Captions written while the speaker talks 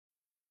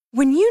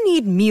When you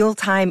need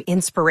mealtime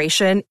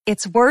inspiration,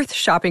 it's worth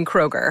shopping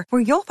Kroger,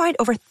 where you'll find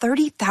over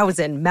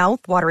 30,000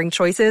 mouth-watering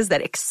choices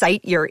that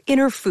excite your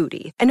inner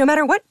foodie. And no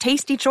matter what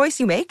tasty choice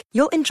you make,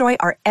 you'll enjoy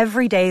our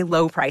everyday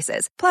low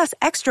prices, plus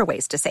extra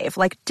ways to save,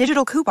 like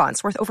digital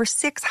coupons worth over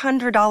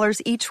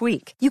 $600 each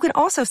week. You can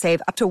also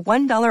save up to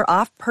 $1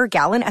 off per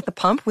gallon at the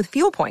pump with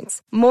fuel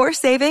points. More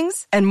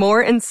savings and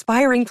more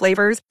inspiring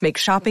flavors make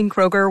shopping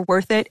Kroger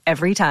worth it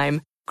every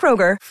time.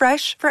 Kroger,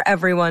 fresh for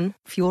everyone.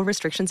 Fuel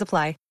restrictions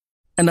apply.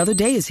 Another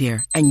day is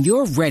here, and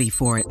you're ready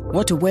for it.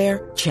 What to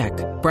wear? Check.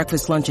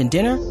 Breakfast, lunch, and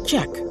dinner?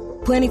 Check.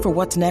 Planning for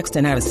what's next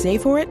and how to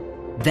save for it?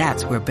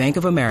 That's where Bank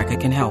of America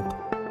can help.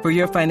 For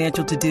your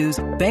financial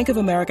to-dos, Bank of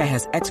America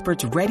has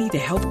experts ready to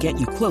help get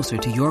you closer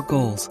to your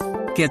goals.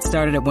 Get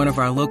started at one of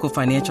our local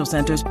financial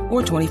centers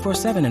or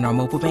 24/7 in our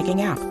mobile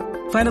banking app.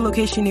 Find a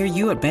location near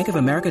you at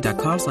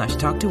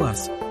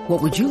bankofamerica.com/talktous.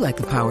 What would you like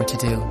the power to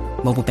do?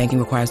 Mobile banking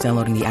requires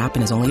downloading the app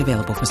and is only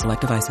available for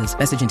select devices.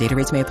 Message and data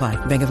rates may apply.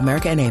 Bank of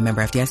America N.A.,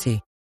 member FDIC.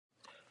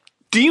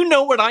 Do you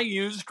know what I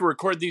use to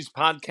record these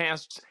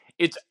podcasts?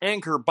 It's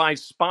Anchor by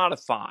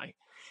Spotify.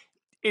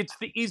 It's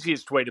the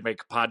easiest way to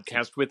make a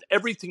podcast with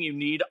everything you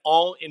need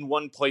all in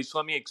one place.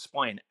 Let me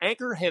explain.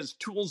 Anchor has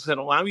tools that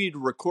allow you to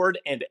record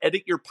and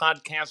edit your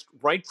podcast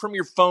right from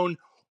your phone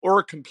or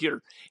a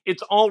computer.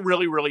 It's all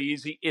really, really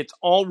easy. It's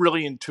all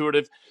really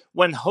intuitive.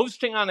 When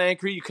hosting on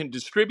Anchor, you can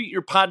distribute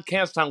your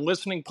podcast on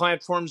listening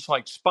platforms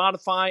like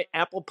Spotify,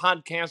 Apple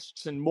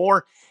Podcasts, and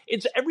more.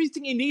 It's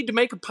everything you need to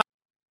make a podcast.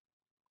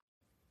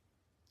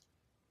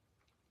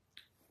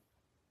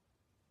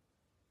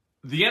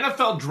 The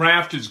NFL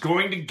draft is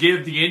going to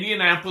give the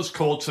Indianapolis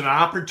Colts an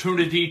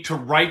opportunity to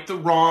right the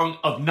wrong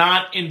of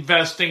not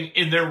investing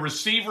in their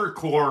receiver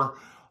core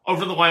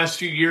over the last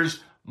few years,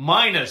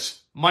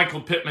 minus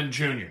Michael Pittman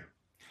Jr.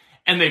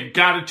 And they've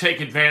got to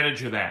take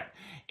advantage of that.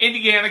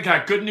 Indiana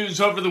got good news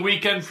over the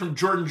weekend from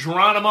Jordan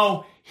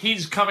Geronimo.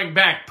 He's coming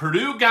back.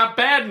 Purdue got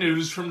bad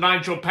news from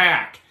Nigel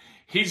Pack.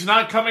 He's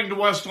not coming to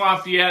West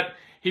Lafayette.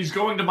 He's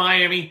going to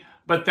Miami,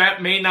 but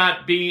that may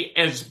not be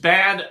as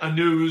bad a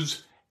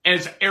news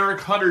as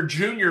Eric Hunter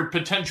Jr.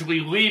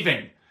 potentially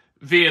leaving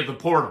via the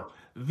portal.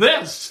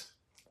 This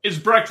is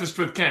Breakfast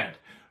with Kent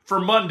for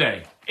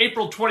Monday,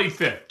 April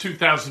 25th,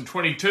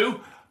 2022,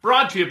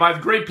 brought to you by the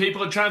great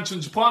people at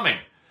Johnson's Plumbing.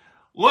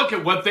 Look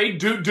at what they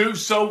do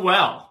so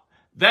well.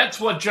 That's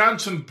what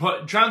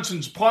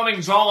Johnson's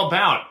Plumbing's all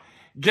about.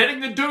 Getting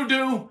the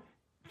doo-doo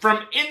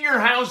from in your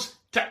house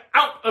to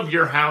out of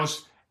your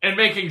house and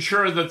making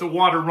sure that the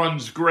water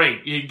runs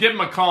great. You give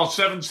them a call,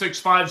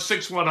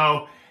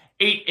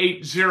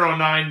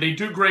 765-610-8809. They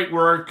do great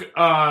work.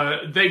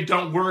 They've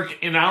done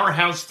work in our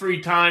house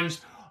 3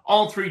 times,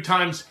 all 3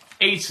 times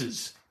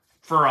aces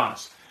for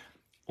us.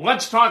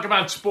 Let's talk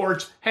about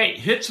sports. Hey,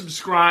 hit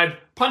subscribe,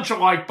 punch a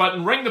like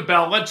button, ring the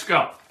bell, let's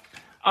go.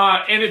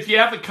 And if you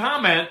have a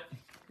comment,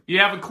 you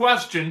have a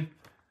question,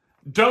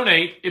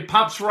 donate. It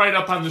pops right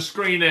up on the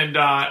screen and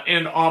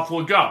off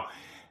we'll go.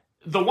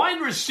 The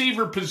wide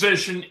receiver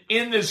position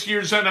in this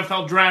year's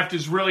NFL draft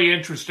is really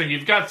interesting.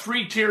 You've got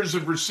 3 tiers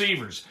of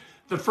receivers.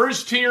 The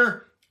first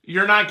tier,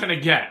 you're not going to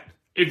get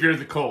if you're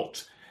the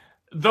Colts.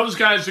 Those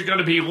guys are going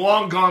to be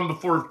long gone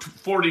before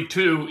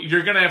 42.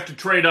 You're going to have to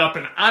trade up,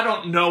 and I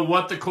don't know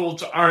what the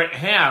Colts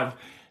have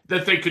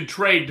that they could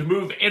trade to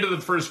move into the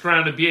first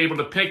round to be able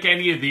to pick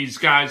any of these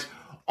guys.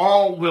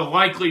 All will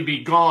likely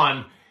be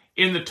gone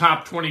in the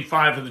top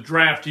 25 of the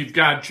draft. You've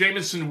got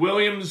Jameson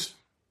Williams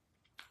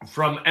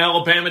from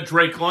Alabama,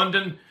 Drake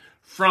London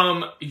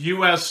from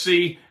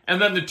USC,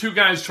 and then the 2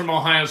 guys from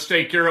Ohio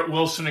State, Garrett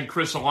Wilson and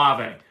Chris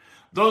Olave.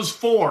 Those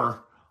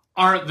 4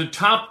 are the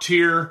top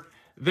tier.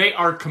 They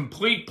are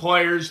complete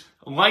players,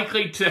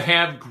 likely to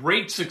have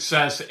great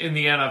success in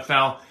the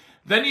NFL.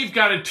 Then you've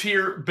got a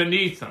tier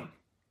beneath them.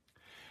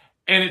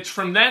 And it's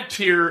from that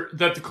tier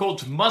that the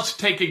Colts must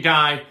take a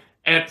guy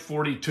at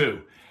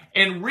 42.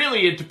 And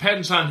really, it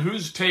depends on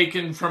who's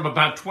taken from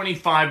about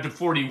 25 to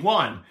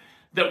 41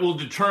 that will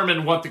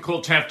determine what the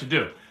Colts have to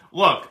do.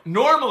 Look,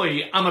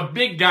 normally I'm a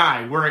big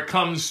guy where it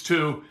comes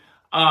to,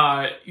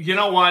 you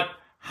know what?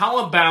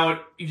 How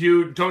about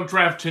you don't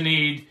draft to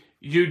need,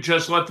 you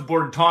just let the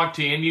board talk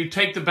to you, and you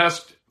take the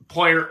best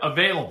player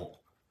available.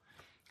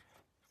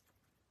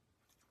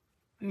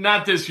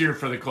 Not this year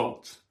for the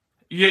Colts.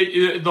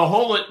 The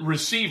whole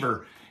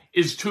receiver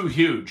is too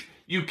huge.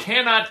 You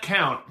cannot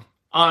count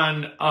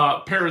on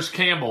Paris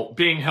Campbell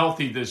being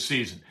healthy this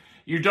season.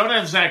 You don't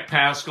have Zach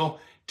Pascal.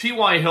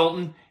 T.Y.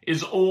 Hilton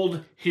is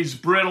old. He's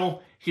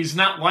brittle. He's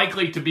not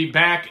likely to be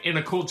back in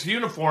a Colts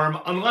uniform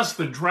unless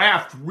the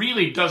draft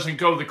really doesn't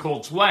go the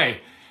Colts'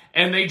 way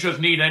and they just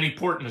need any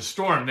port in a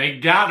storm. They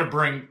got to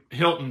bring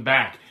Hilton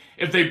back.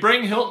 If they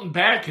bring Hilton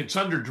back, it's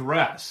under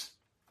duress.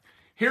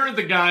 Here are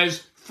the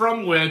guys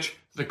from which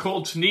the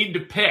Colts need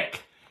to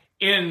pick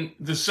in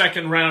the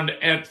second round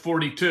at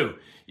 42.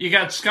 You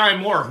got Sky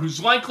Moore,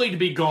 who's likely to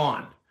be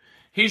gone.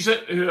 He's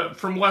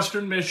from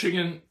Western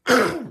Michigan,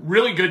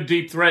 really good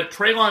deep threat.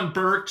 Treylon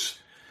Burks,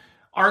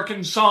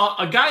 Arkansas,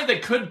 a guy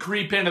that could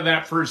creep into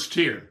that first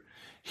tier.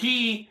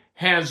 He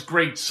has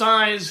great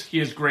size. He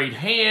has great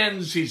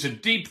hands. He's a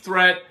deep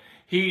threat.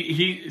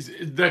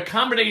 The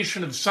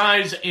combination of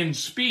size and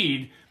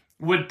speed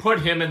would put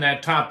him in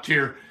that top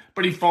tier,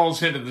 but he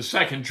falls into the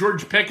second.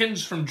 George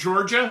Pickens from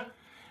Georgia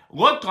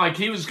looked like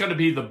he was going to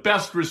be the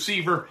best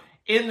receiver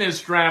in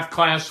this draft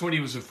class when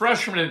he was a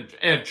freshman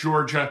at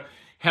Georgia.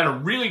 Had a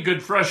really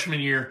good freshman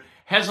year.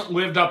 Hasn't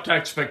lived up to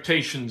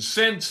expectations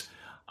since.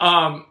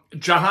 Jahan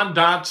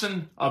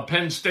Dotson of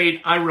Penn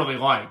State, I really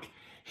like.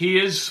 He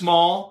is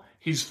small.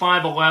 He's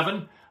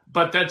 5'11",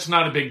 but that's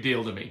not a big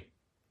deal to me.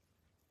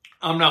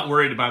 I'm not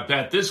worried about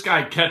that. This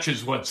guy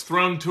catches what's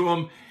thrown to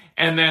him,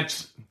 and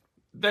that's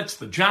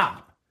the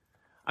job.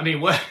 I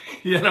mean,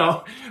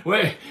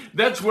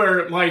 that's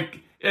where,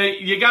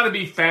 you got to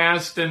be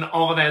fast and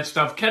all of that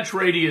stuff. Catch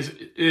radius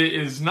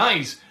is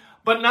nice,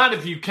 but not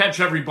if you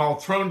catch every ball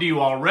thrown to you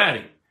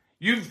already.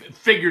 You've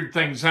figured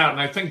things out, and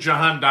I think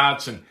Jahan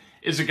Dotson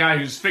is a guy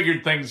who's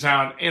figured things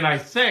out, and I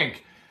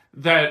think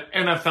that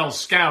NFL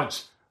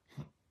scouts,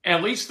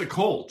 at least the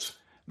Colts,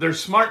 they're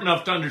smart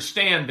enough to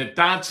understand that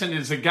Dotson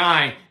is a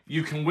guy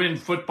you can win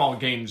football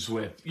games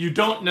with. You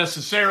don't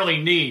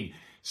necessarily need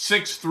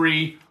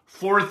 6'3",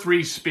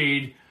 4'3"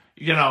 speed,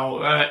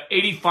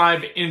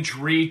 85-inch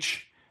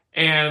reach,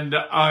 and,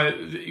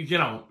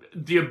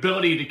 the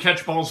ability to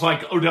catch balls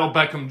like Odell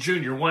Beckham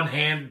Jr., one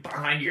hand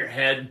behind your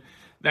head,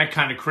 that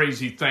kind of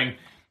crazy thing.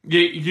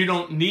 You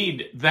don't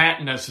need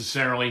that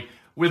necessarily.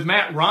 With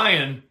Matt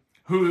Ryan,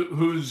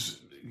 whose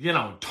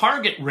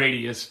target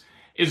radius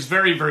is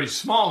very, very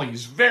small.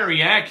 He's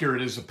very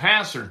accurate as a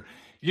passer.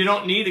 You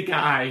don't need a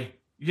guy,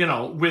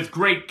 with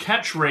great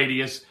catch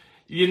radius.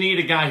 You need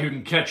a guy who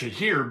can catch it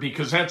here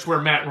because that's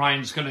where Matt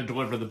Ryan's going to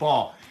deliver the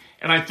ball.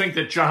 And I think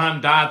that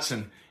Jahan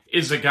Dotson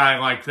is a guy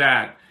like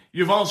that.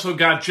 You've also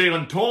got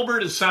Jalen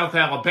Tolbert of South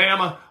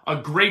Alabama, a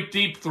great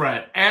deep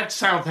threat at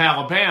South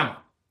Alabama.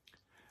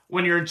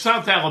 When you're in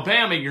South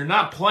Alabama, you're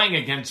not playing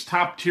against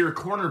top-tier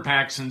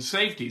cornerbacks and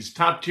safeties,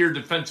 top-tier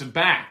defensive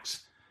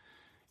backs.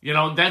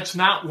 That's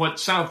not what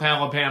South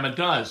Alabama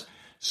does.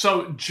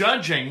 So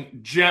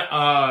judging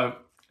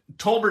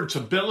Tolbert's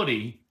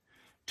ability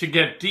to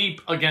get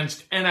deep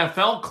against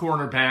NFL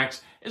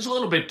cornerbacks is a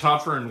little bit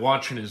tougher in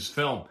watching his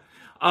film.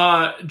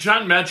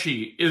 John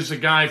Mechie is a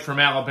guy from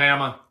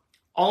Alabama,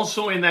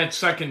 also in that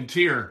second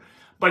tier,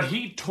 but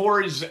he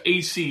tore his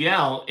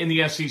ACL in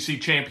the SEC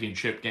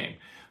championship game.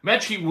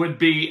 Mechie would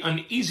be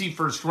an easy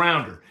first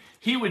rounder.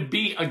 He would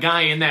be a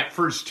guy in that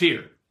first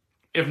tier,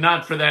 if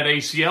not for that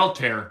ACL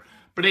tear.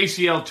 But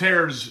ACL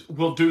tears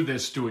will do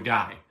this to a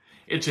guy.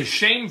 It's a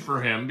shame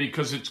for him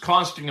because it's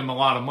costing him a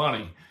lot of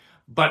money.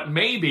 But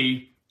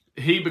maybe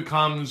he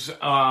becomes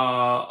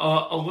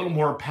a little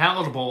more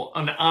palatable,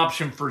 an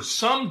option for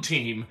some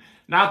team,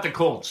 not the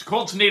Colts.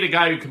 Colts need a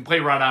guy who can play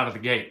right out of the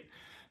gate,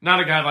 not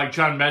a guy like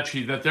John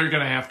Mechie that they're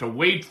going to have to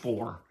wait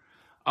for.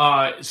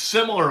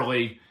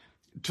 Similarly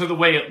to the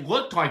way it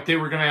looked like they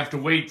were going to have to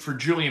wait for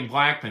Julian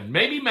Blackmon.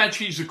 Maybe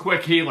Mechie's a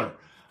quick healer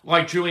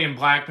like Julian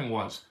Blackmon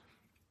was.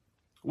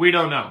 We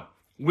don't know.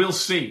 We'll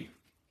see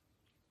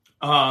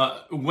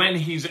when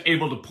he's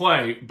able to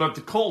play. But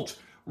the Colts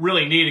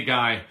really need a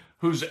guy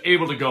who's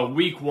able to go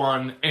week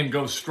one and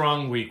go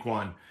strong week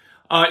one.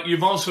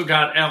 You've also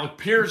got Alec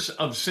Pierce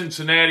of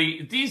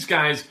Cincinnati. These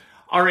guys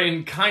are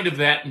in kind of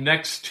that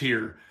next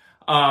tier.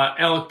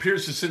 Alec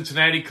Pierce of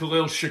Cincinnati,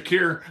 Khalil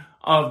Shakir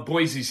of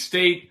Boise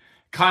State,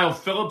 Kyle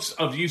Phillips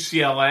of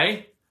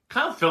UCLA.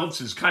 Kyle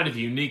Phillips is kind of a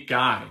unique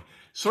guy,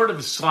 sort of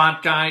a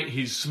slot guy.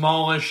 He's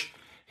smallish.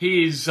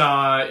 He's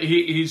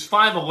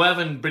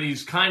 5'11", but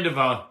he's kind of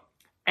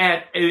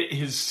at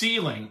his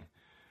ceiling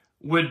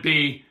would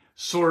be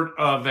sort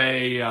of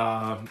a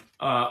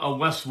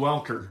Wes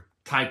Welker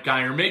type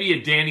guy, or maybe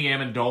a Danny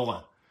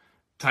Amendola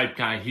type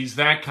guy. He's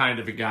that kind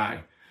of a guy.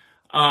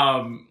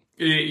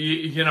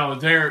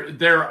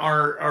 There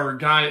are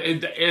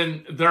guys,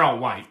 and they're all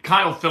white.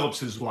 Kyle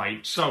Phillips is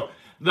white, so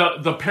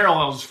the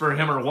parallels for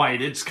him are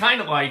white. It's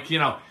kind of like,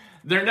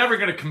 they're never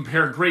going to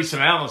compare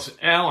Grayson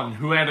Allen,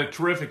 who had a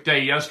terrific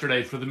day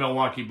yesterday for the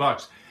Milwaukee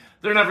Bucks.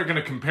 They're never going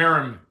to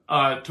compare him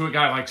to a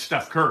guy like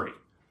Steph Curry,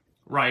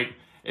 right?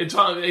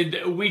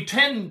 We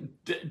tend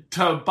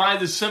to buy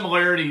the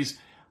similarities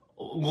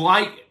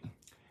like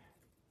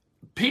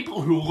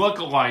people who look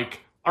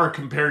alike are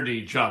compared to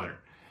each other.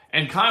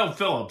 And Kyle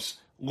Phillips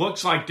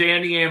looks like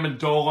Danny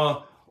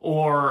Amendola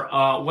or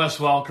Wes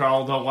Welker,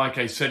 although, like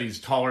I said,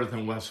 he's taller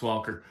than Wes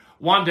Welker.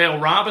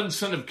 Wan'Dale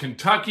Robinson of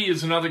Kentucky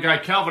is another guy.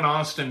 Calvin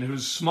Austin,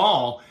 who's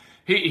small,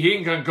 he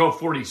ain't going to go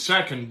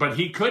 42nd, but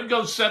he could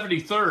go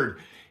 73rd.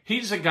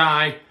 He's a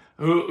guy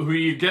who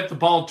you get the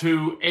ball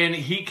to, and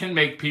he can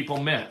make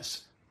people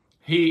miss.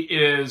 He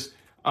is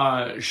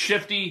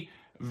shifty,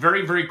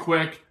 very, very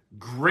quick,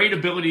 great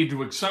ability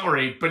to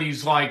accelerate, but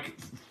he's like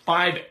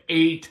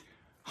 5'8",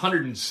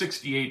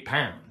 168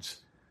 pounds.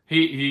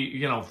 He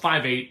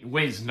 5'8",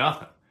 weighs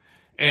nothing.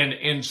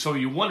 And so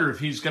you wonder if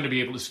he's going to be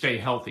able to stay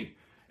healthy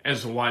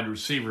as a wide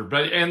receiver.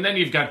 And then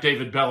you've got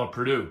David Bell of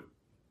Purdue,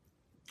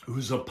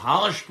 who's a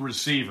polished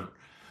receiver,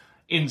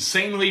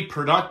 insanely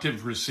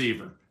productive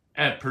receiver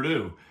at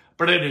Purdue,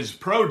 But at his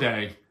pro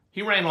day,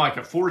 he ran like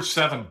a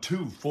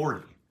 4.7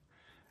 40.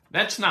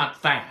 That's not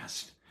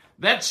fast.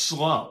 That's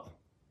slow.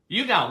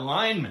 You got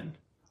linemen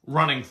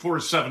running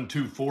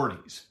 4.7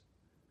 40s.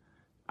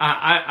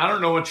 I don't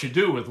know what you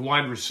do with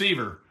wide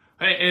receiver.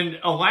 And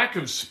a lack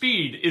of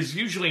speed is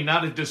usually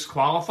not a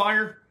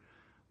disqualifier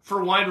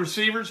for wide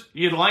receivers.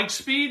 You'd like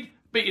speed,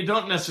 but you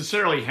don't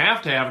necessarily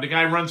have to have it. The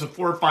guy runs a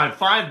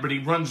 4.55, but he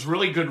runs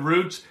really good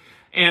routes,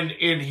 and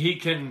he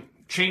can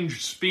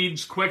change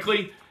speeds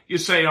quickly. You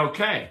say,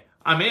 okay,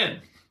 I'm in.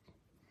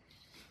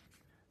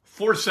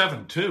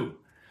 4.72.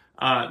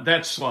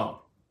 That's slow.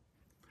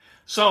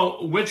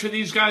 So which of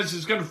these guys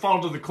is going to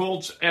fall to the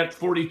Colts at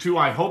 42?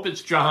 I hope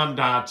it's Jahan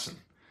Dotson.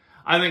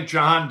 I think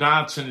Jahan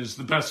Dotson is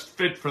the best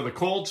fit for the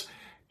Colts,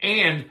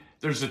 and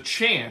there's a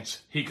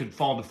chance he could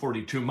fall to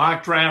 42.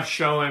 Mock drafts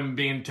show him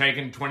being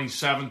taken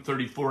 27,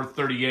 34,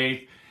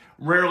 38.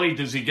 Rarely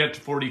does he get to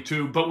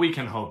 42, but we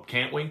can hope,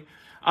 can't we?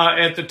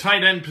 At the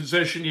tight end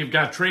position, you've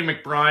got Trey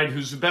McBride,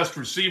 who's the best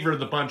receiver of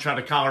the bunch out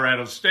of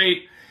Colorado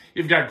State.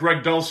 You've got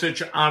Greg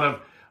Dulcich out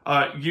of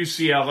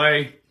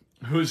UCLA,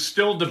 who's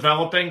still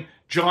developing.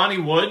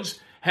 Jelani Woods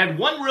had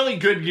one really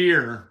good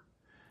year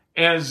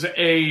as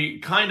a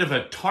kind of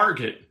a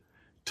target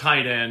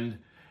tight end,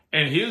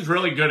 and he was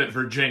really good at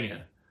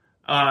Virginia.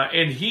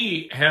 And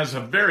he has a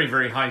very,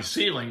 very high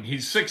ceiling.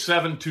 He's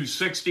 6'7",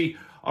 260,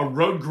 a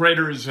road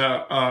grader as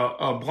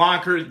a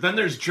blocker. Then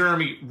there's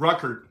Jeremy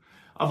Ruckert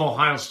of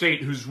Ohio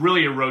State, who's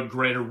really a road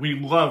grader. We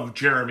love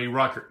Jeremy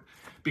Ruckert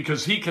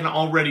because he can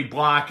already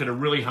block at a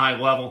really high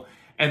level,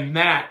 and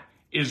that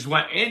is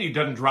what, and he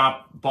doesn't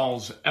drop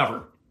balls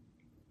ever.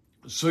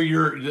 So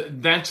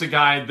that's a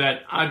guy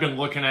that I've been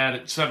looking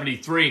at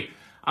 73.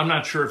 I'm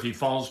not sure if he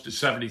falls to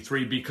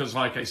 73 because,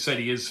 like I said,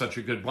 he is such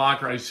a good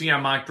blocker. I see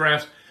on mock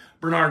drafts,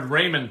 Bernard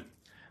Raymond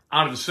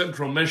out of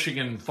Central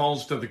Michigan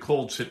falls to the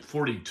Colts at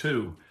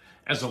 42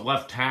 as a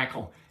left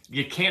tackle.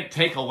 You can't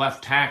take a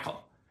left tackle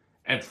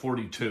at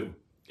 42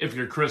 if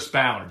you're Chris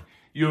Ballard.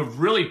 You have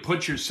really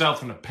put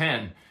yourself in a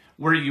pen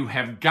where you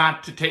have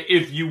got to take,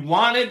 if you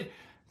wanted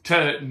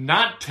to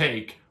not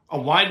take a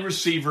wide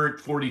receiver at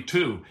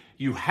 42,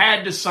 you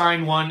had to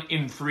sign one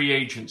in free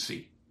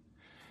agency.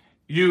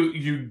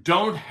 You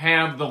don't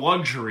have the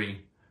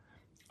luxury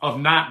of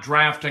not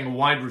drafting a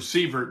wide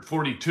receiver at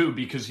 42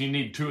 because you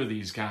need two of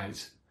these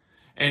guys.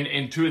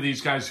 And two of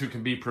these guys who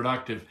can be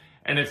productive.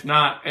 And if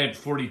not at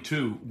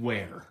 42,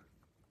 where?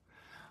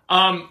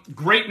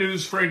 Great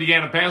news for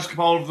Indiana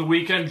basketball over the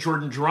weekend.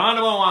 Jordan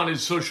Geronimo on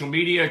his social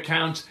media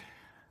accounts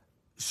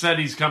said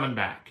he's coming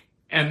back.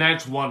 And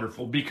that's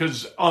wonderful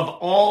because of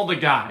all the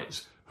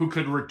guys who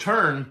could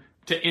return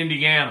to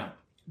Indiana,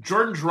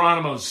 Jordan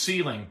Geronimo's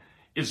ceiling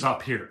is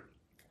up here.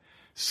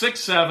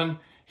 6'7".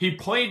 He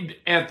played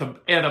at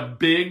a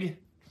big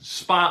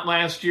spot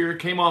last year,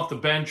 came off the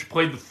bench,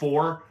 played the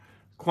 4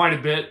 quite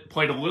a bit,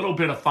 played a little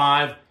bit of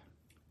 5.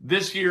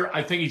 This year,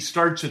 I think he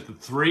starts at the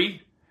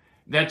 3.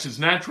 That's his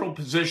natural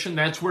position.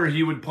 That's where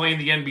he would play in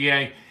the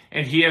NBA,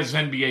 and he has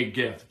NBA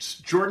gifts.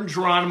 Jordan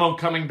Geronimo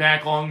coming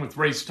back along with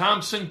Race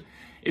Thompson.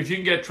 If you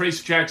can get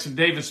Trace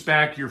Jackson-Davis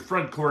back, your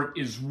front court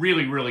is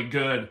really, really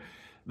good.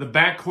 The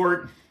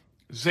backcourt,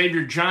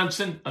 Xavier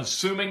Johnson,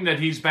 assuming that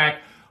he's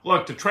back.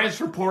 Look, the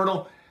transfer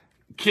portal,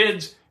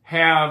 kids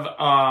have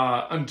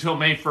until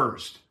May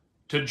 1st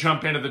to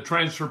jump into the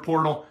transfer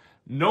portal.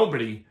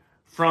 Nobody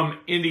from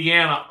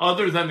Indiana,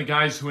 other than the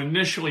guys who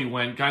initially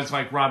went, guys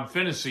like Rob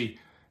Finney,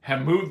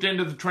 have moved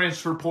into the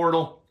transfer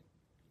portal.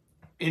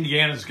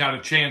 Indiana's got a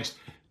chance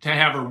to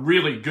have a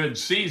really good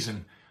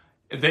season.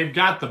 They've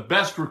got the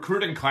best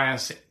recruiting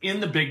class in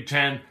the Big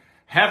Ten,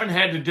 haven't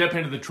had to dip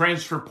into the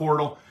transfer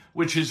portal,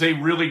 which is a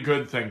really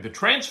good thing. The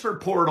transfer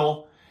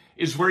portal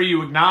is where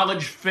you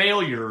acknowledge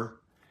failure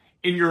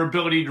in your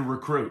ability to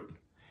recruit.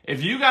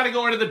 If you got to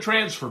go into the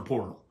transfer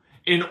portal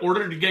in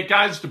order to get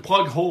guys to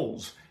plug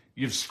holes,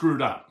 you've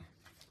screwed up.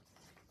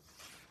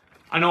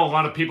 I know a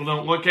lot of people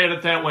don't look at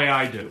it that way.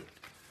 I do.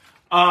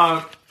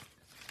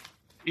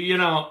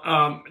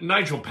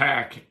 Nigel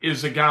Pack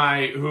is a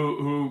guy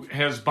who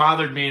has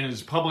bothered me in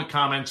his public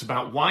comments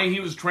about why he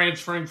was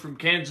transferring from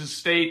Kansas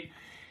State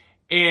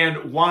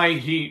and why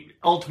he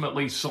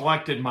ultimately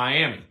selected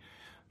Miami.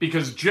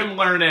 Because Jim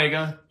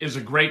Larrañaga is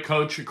a great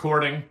coach,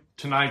 according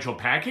to Nigel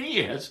Pack, and he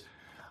is.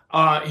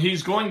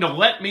 He's going to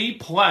let me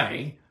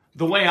play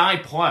the way I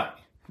play.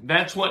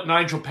 That's what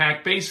Nigel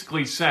Pack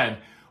basically said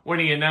when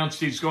he announced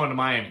he's going to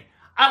Miami.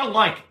 I don't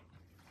like it.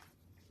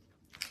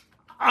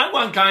 I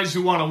want guys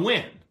who want to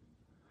win.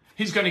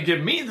 He's going to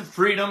give me the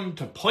freedom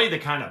to play the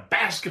kind of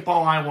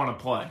basketball I want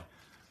to play.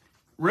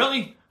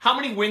 Really? How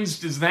many wins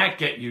does that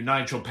get you,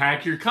 Nigel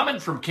Pack? You're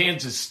coming from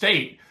Kansas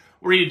State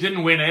where you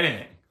didn't win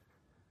anything.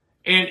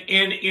 And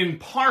in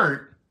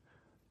part,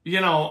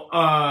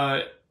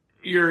 your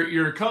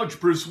coach,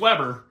 Bruce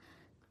Weber,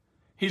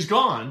 he's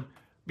gone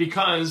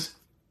because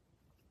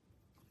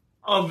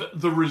of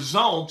the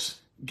results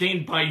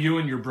gained by you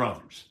and your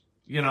brothers.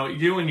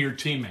 You and your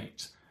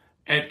teammates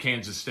at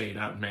Kansas State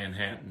out in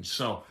Manhattan.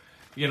 So,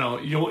 you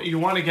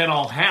want to get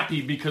all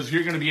happy because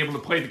you're going to be able to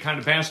play the kind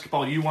of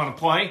basketball you want to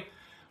play.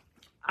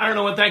 I don't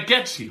know what that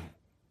gets you.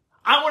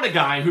 I want a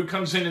guy who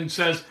comes in and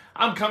says,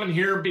 I'm coming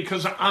here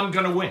because I'm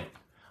going to win.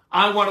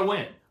 I want to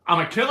win. I'm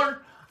a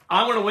killer.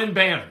 I want to win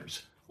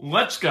banners.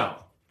 Let's go.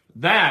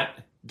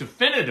 That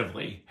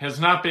definitively has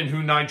not been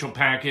who Nigel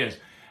Pack is.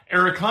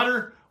 Eric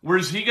Hunter,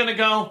 where's he going to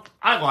go?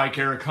 I like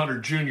Eric Hunter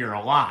Jr.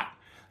 a lot.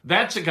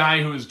 That's a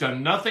guy who has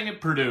done nothing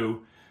at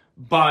Purdue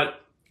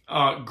but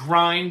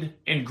grind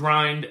and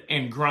grind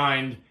and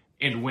grind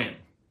and win.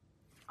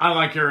 I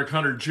like Eric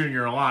Hunter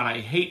Jr. a lot. I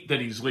hate that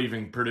he's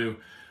leaving Purdue,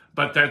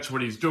 but that's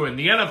what he's doing.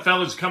 The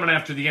NFL is coming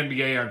after the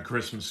NBA on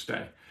Christmas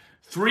Day.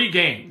 3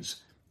 games.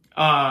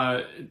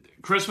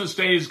 Christmas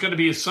Day is going to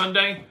be a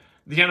Sunday.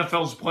 The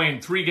NFL is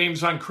playing 3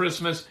 games on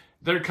Christmas.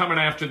 They're coming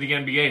after the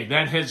NBA.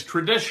 That has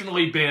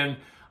traditionally been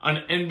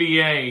an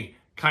NBA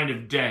kind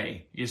of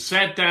day. You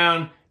sat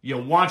down, you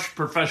watched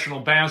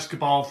professional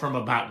basketball from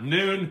about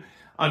noon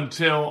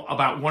until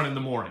about 1 in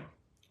the morning.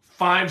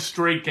 5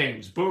 straight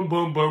games. Boom,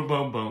 boom, boom,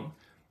 boom, boom.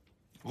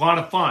 A lot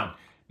of fun.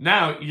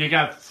 Now you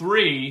got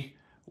 3.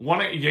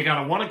 You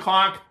got a 1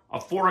 o'clock, a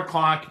 4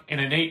 o'clock, and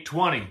an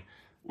 8:20.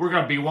 We're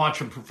going to be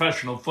watching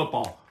professional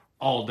football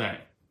all day.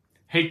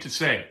 Hate to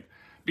say it,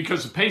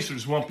 because the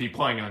Pacers won't be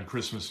playing on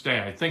Christmas Day.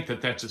 I think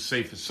that's a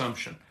safe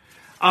assumption.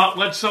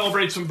 Let's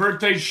celebrate some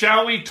birthdays,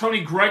 shall we?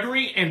 Tony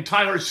Gregory and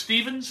Tyler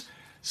Stevens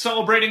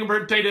celebrating a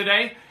birthday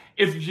today.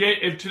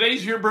 If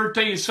today's your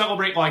birthday, you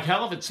celebrate like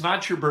hell. If it's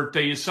not your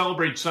birthday, you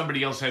celebrate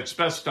somebody else that's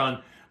best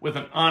done with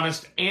an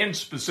honest and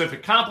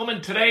specific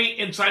compliment. Today,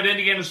 inside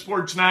Indiana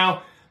Sports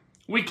Now,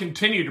 we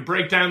continue to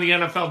break down the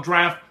NFL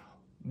draft.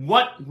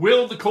 What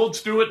will the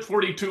Colts do at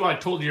 42? I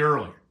told you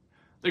earlier.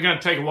 They're going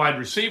to take a wide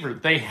receiver.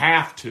 They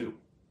have to.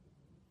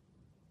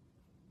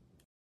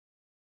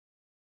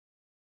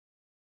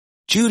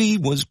 Judy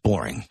was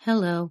boring.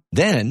 Hello.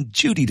 Then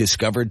Judy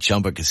discovered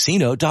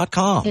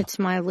ChumbaCasino.com. It's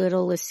my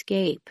little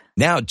escape.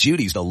 Now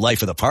Judy's the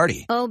life of the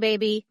party. Oh,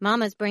 baby,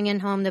 mama's bringing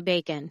home the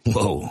bacon.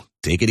 Whoa,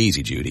 take it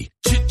easy, Judy.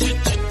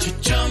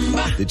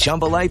 The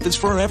Chumba life is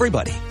for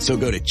everybody. So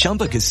go to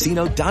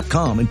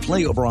ChumbaCasino.com and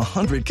play over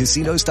 100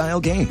 casino-style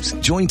games.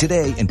 Join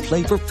today and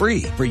play for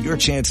free for your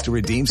chance to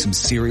redeem some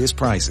serious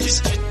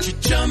prizes.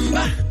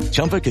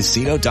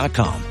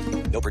 ChumbaCasino.com.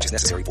 No purchase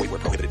necessary. Void where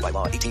prohibited by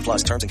law.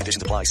 18+ terms and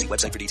conditions apply. See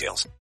website for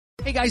details.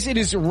 Hey guys, it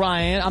is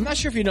Ryan. I'm not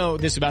sure if you know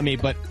this about me,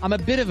 but I'm a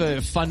bit of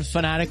a fun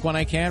fanatic when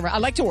I can. I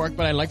like to work,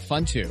 but I like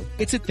fun too.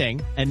 It's a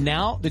thing. And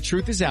now the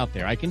truth is out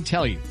there. I can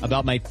tell you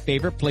about my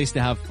favorite place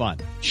to have fun.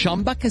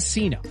 Chumba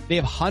Casino. They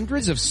have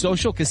hundreds of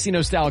social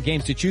casino style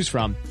games to choose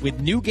from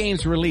with new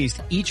games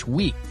released each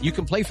week. You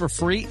can play for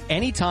free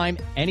anytime,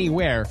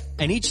 anywhere.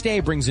 And each day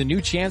brings a new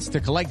chance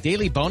to collect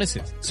daily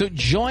bonuses. So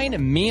join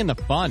me in the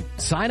fun.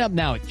 Sign up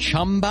now at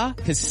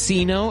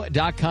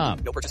ChumbaCasino.com.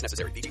 No purchase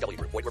necessary. VGW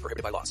Group. Void where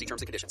prohibited by law. See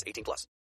terms and conditions. 18+.